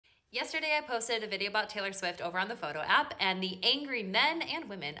Yesterday, I posted a video about Taylor Swift over on the photo app, and the angry men and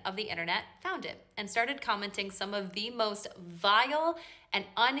women of the internet found it and started commenting some of the most vile and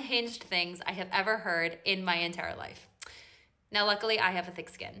unhinged things I have ever heard in my entire life. Now, luckily, I have a thick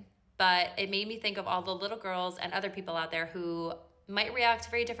skin, but it made me think of all the little girls and other people out there who might react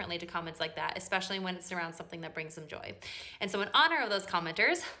very differently to comments like that, especially when it's around something that brings them joy. And so in honor of those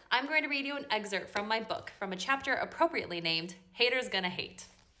commenters, I'm going to read you an excerpt from my book from a chapter appropriately named Haters Gonna Hate.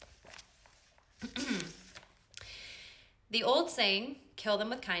 The old saying, kill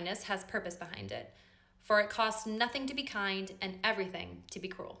them with kindness, has purpose behind it, for it costs nothing to be kind and everything to be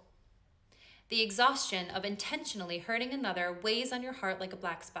cruel. The exhaustion of intentionally hurting another weighs on your heart like a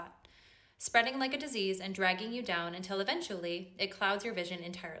black spot, spreading like a disease and dragging you down until eventually it clouds your vision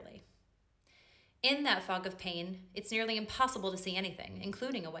entirely. In that fog of pain, it's nearly impossible to see anything,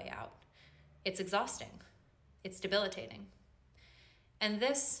 including a way out. It's exhausting. It's debilitating. And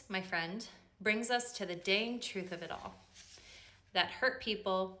this, my friend, brings us to the dang truth of it all. That hurt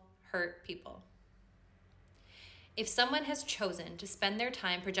people hurt people. If someone has chosen to spend their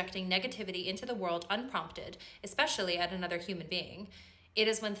time projecting negativity into the world unprompted, especially at another human being, it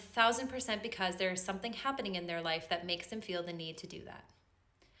is 1000% because there is something happening in their life that makes them feel the need to do that.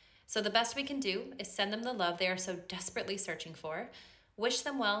 So the best we can do is send them the love they are so desperately searching for, wish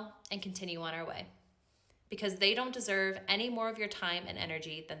them well, and continue on our way. Because they don't deserve any more of your time and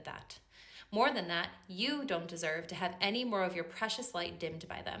energy than that. More than that, you don't deserve to have any more of your precious light dimmed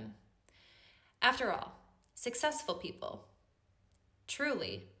by them. After all, successful people,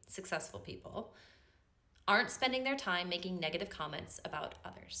 truly successful people, aren't spending their time making negative comments about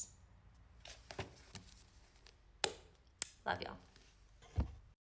others. Love y'all.